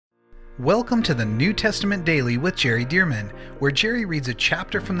Welcome to the New Testament Daily with Jerry Dearman, where Jerry reads a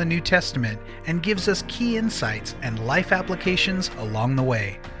chapter from the New Testament and gives us key insights and life applications along the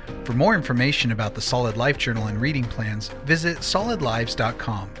way. For more information about the Solid Life Journal and reading plans, visit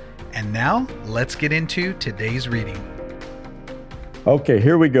solidlives.com. And now, let's get into today's reading. Okay,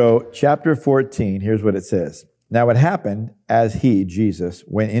 here we go. Chapter 14. Here's what it says. Now it happened as he, Jesus,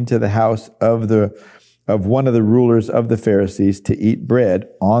 went into the house of one of the rulers of the Pharisees to eat bread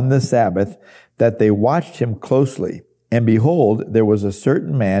on the Sabbath, that they watched him closely. And behold, there was a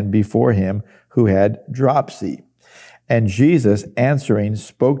certain man before him who had dropsy. And Jesus, answering,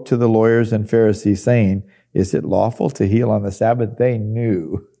 spoke to the lawyers and Pharisees, saying, Is it lawful to heal on the Sabbath?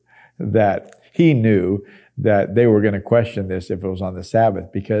 He knew that they were going to question this if it was on the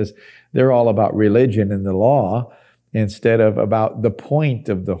Sabbath, because they're all about religion and the law instead of about the point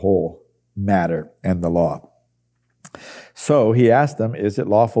of the whole matter and the law. So he asked them, Is it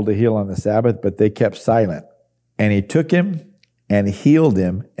lawful to heal on the Sabbath? But they kept silent. And he took him and healed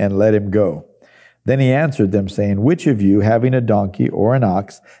him and let him go. Then he answered them, saying, Which of you, having a donkey or an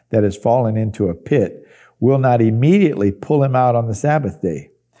ox that has fallen into a pit, will not immediately pull him out on the Sabbath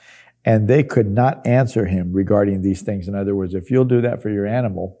day? And they could not answer him regarding these things. In other words, if you'll do that for your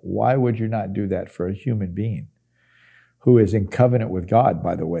animal, why would you not do that for a human being who is in covenant with God,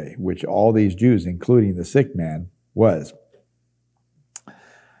 by the way, which all these Jews, including the sick man, was.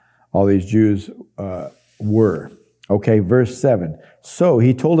 All these Jews were. Okay, verse 7. So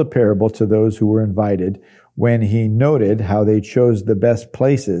he told a parable to those who were invited when he noted how they chose the best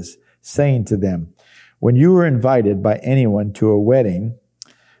places, saying to them, When you are invited by anyone to a wedding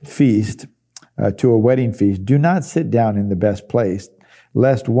feast, do not sit down in the best place,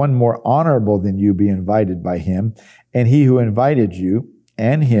 lest one more honorable than you be invited by him, and he who invited you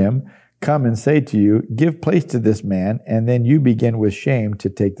and him come and say to you, Give place to this man, and then you begin with shame to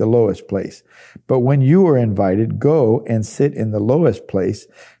take the lowest place. But when you are invited, go and sit in the lowest place,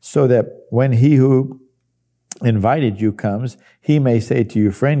 so that when he who invited you comes, he may say to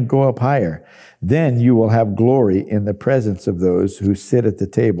you, Friend, go up higher. Then you will have glory in the presence of those who sit at the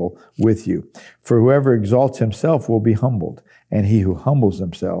table with you. For whoever exalts himself will be humbled, and he who humbles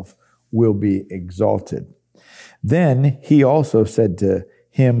himself will be exalted. Then he also said to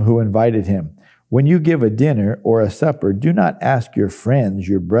him who invited him, When you give a dinner or a supper, do not ask your friends,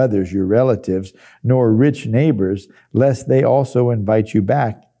 your brothers, your relatives, nor rich neighbors, lest they also invite you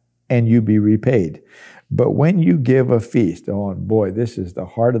back and you be repaid. But when you give a feast, oh, and boy, this is the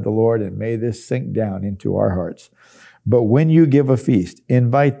heart of the Lord, and may this sink down into our hearts. But when you give a feast,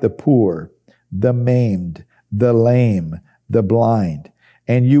 invite the poor, the maimed, the lame, the blind,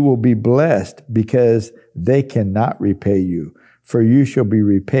 and you will be blessed because they cannot repay you, for you shall be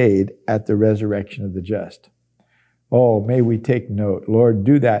repaid at the resurrection of the just. Oh, may we take note. Lord,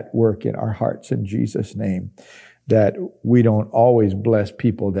 do that work in our hearts in Jesus' name, that we don't always bless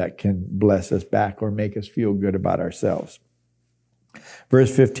people that can bless us back or make us feel good about ourselves.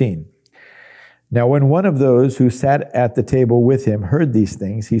 Verse 15. Now when one of those who sat at the table with him heard these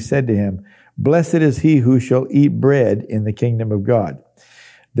things, he said to him, Blessed is he who shall eat bread in the kingdom of God.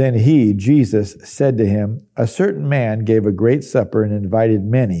 Then he, Jesus, said to him, A certain man gave a great supper and invited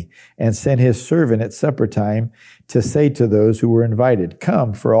many, and sent his servant at supper time to say to those who were invited,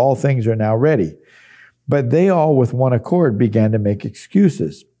 Come, for all things are now ready. But they all with one accord began to make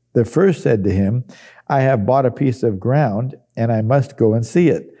excuses. The first said to him, I have bought a piece of ground, and I must go and see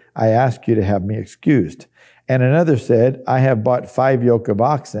it. I ask you to have me excused. And another said, I have bought 5 yoke of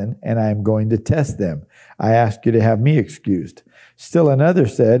oxen, and I am going to test them. I ask you to have me excused. Still another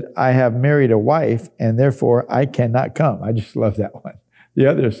said, I have married a wife, and therefore I cannot come. I just love that one. The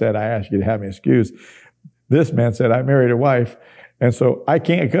other said, I ask you to have me excused. This man said, I married a wife, and so I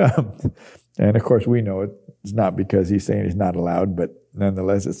can't come. And of course, we know it's not because he's saying he's not allowed, but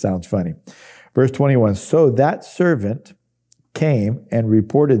nonetheless, it sounds funny. Verse 21, So that servant came and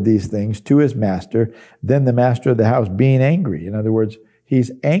reported these things to his master. Then the master of the house, being angry, in other words,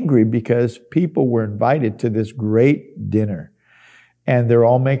 he's angry because people were invited to this great dinner, and they're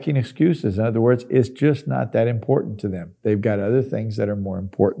all making excuses. In other words, it's just not that important to them. They've got other things that are more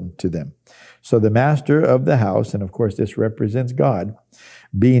important to them. So the master of the house, and of course this represents God,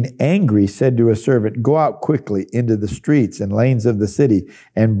 being angry, said to a servant, Go out quickly into the streets and lanes of the city,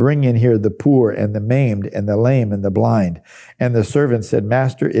 and bring in here the poor and the maimed and the lame and the blind. And the servant said,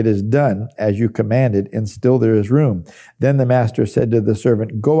 Master, it is done as you commanded, and still there is room. Then the master said to the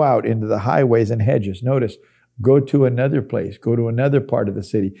servant, Go out into the highways and hedges. Notice, go to another place, go to another part of the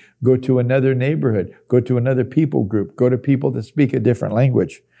city, go to another neighborhood, go to another people group, go to people that speak a different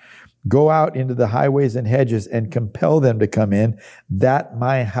language. Go out into the highways and hedges and compel them to come in, that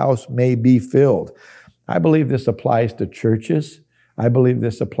my house may be filled. I believe this applies to churches. I believe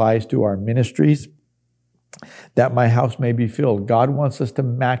this applies to our ministries, that my house may be filled. God wants us to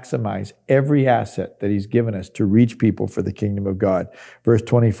maximize every asset that he's given us to reach people for the kingdom of God. Verse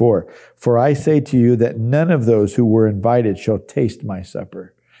 24, for I say to you that none of those who were invited shall taste my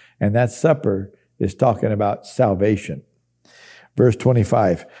supper. And that supper is talking about salvation. Verse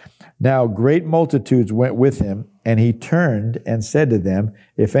 25, now great multitudes went with him, and he turned and said to them,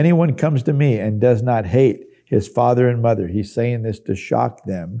 if anyone comes to me and does not hate his father and mother, he's saying this to shock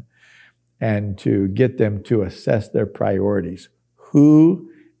them and to get them to assess their priorities. Who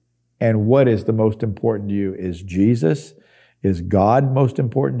and what is the most important to you? Is Jesus? Is God most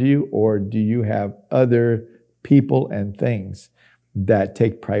important to you? Or do you have other people and things that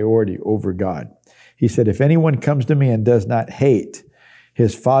take priority over God? He said, if anyone comes to me and does not hate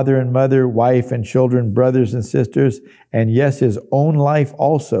his father and mother, wife and children, brothers and sisters, and yes, his own life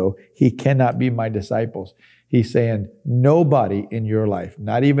also, he cannot be my disciples. He's saying nobody in your life,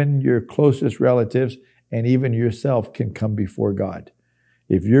 not even your closest relatives and even yourself, can come before God.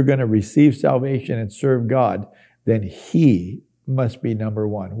 If you're going to receive salvation and serve God, then he must be number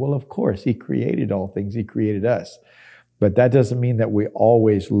one. Well, of course, he created all things. He created us. But that doesn't mean that we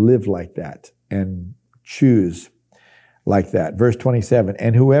always live like that and choose like that. Verse 27,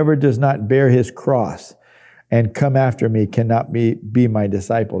 and whoever does not bear his cross and come after me cannot be my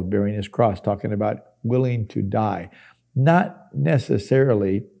disciple. Bearing his cross, talking about willing to die. Not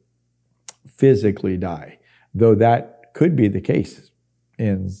necessarily physically die, though that could be the case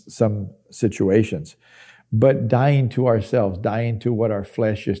in some situations. But dying to ourselves, dying to what our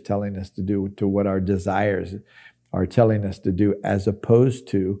flesh is telling us to do, to what our desires are telling us to do, as opposed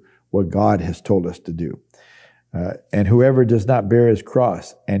to what God has told us to do. And whoever does not bear his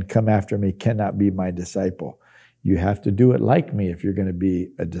cross and come after me cannot be my disciple. You have to do it like me if you're going to be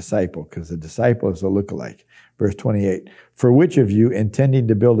a disciple, because a disciple is a lookalike. Verse 28, for which of you, intending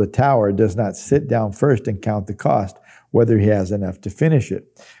to build a tower, does not sit down first and count the cost, whether he has enough to finish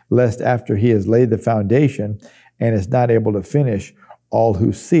it, lest after he has laid the foundation and is not able to finish, all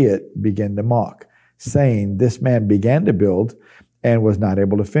who see it begin to mock, saying, this man began to build and was not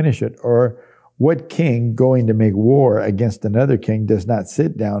able to finish it. Or what king going to make war against another king does not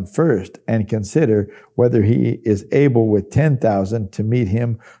sit down first and consider whether he is able with 10,000 to meet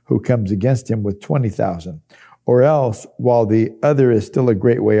him who comes against him with 20,000? Or else, while the other is still a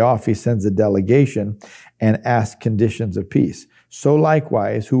great way off, he sends a delegation and asks conditions of peace. So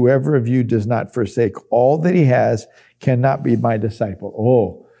likewise, whoever of you does not forsake all that he has cannot be my disciple.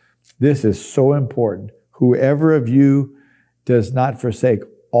 Oh, this is so important. Whoever of you does not forsake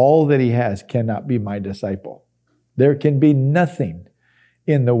all that he has cannot be my disciple. There can be nothing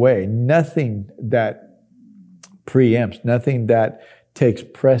in the way, nothing that preempts, nothing that takes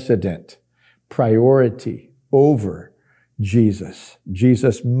precedent, priority over Jesus.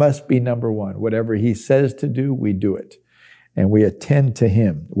 Jesus must be number one. Whatever he says to do, we do it. And we attend to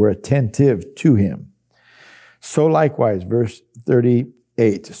him. We're attentive to him. So likewise, verse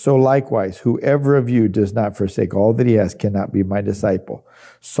 38, so likewise, whoever of you does not forsake all that he has cannot be my disciple.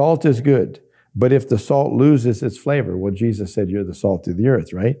 Salt is good, but if the salt loses its flavor, well, Jesus said you're the salt of the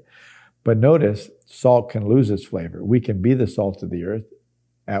earth, right? But notice, salt can lose its flavor. We can be the salt of the earth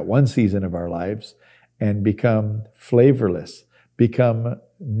at one season of our lives and become flavorless, become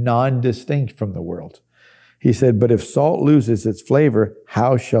non-distinct from the world. He said, but if salt loses its flavor,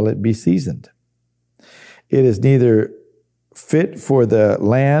 how shall it be seasoned? It is neither fit for the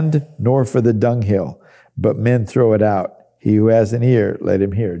land nor for the dunghill, but men throw it out. He who has an ear, let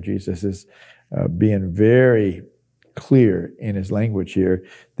him hear. Jesus is being very clear in his language here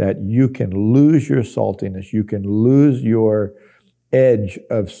that you can lose your saltiness, you can lose your edge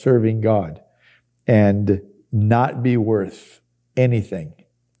of serving God and not be worth anything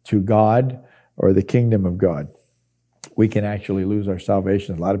to God or the kingdom of God. We can actually lose our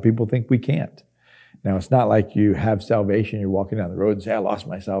salvation. A lot of people think we can't. Now, it's not like you have salvation, you're walking down the road and say, I lost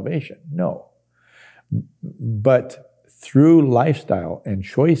my salvation. No. But through lifestyle and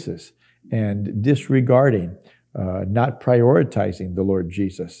choices and disregarding, not prioritizing the Lord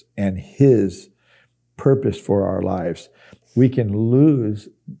Jesus and his purpose for our lives, we can lose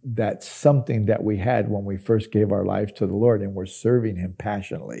that something that we had when we first gave our lives to the Lord and we're serving him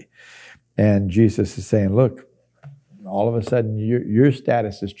passionately. And Jesus is saying, look, all of a sudden your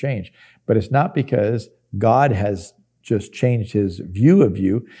status has changed. But it's not because God has just changed his view of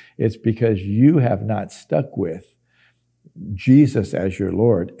you. It's because you have not stuck with Jesus as your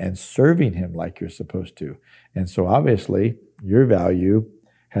Lord and serving him like you're supposed to. And so obviously your value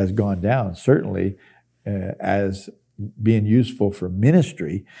has gone down, certainly as being useful for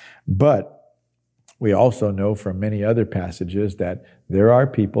ministry. But we also know from many other passages that there are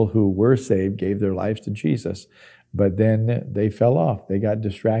people who were saved, gave their lives to Jesus, but then they fell off. They got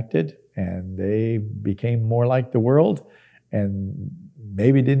distracted and they became more like the world and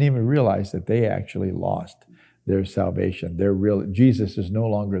maybe didn't even realize that they actually lost their salvation. Jesus is no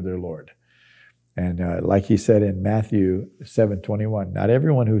longer their Lord. And like he said in Matthew 7:21, not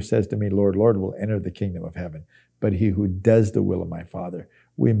everyone who says to me, Lord, Lord, will enter the kingdom of heaven, but he who does the will of my Father.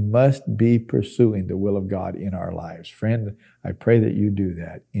 We must be pursuing the will of God in our lives. Friend, I pray that you do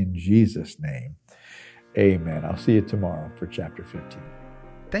that in Jesus' name. Amen. I'll see you tomorrow for chapter 15.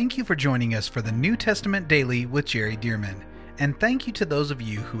 Thank you for joining us for the New Testament Daily with Jerry Dearman. And thank you to those of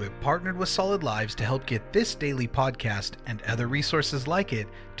you who have partnered with Solid Lives to help get this daily podcast and other resources like it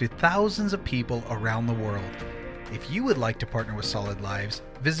to thousands of people around the world. If you would like to partner with Solid Lives,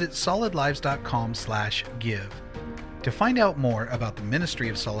 visit solidlives.com/give. To find out more about the ministry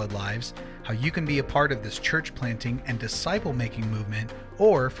of Solid Lives, how you can be a part of this church planting and disciple-making movement,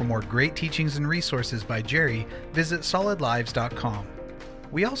 or for more great teachings and resources by Jerry, visit solidlives.com.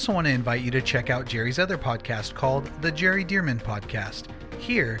 We also want to invite you to check out Jerry's other podcast called The Jerry Dearman Podcast.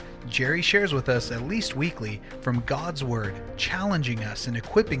 Here, Jerry shares with us at least weekly from God's Word, challenging us and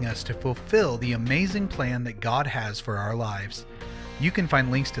equipping us to fulfill the amazing plan that God has for our lives. You can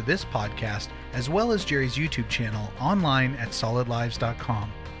find links to this podcast as well as Jerry's YouTube channel online at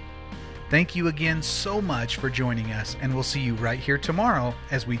solidlives.com. Thank you again so much for joining us, and we'll see you right here tomorrow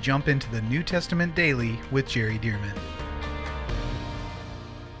as we jump into the New Testament Daily with Jerry Dearman.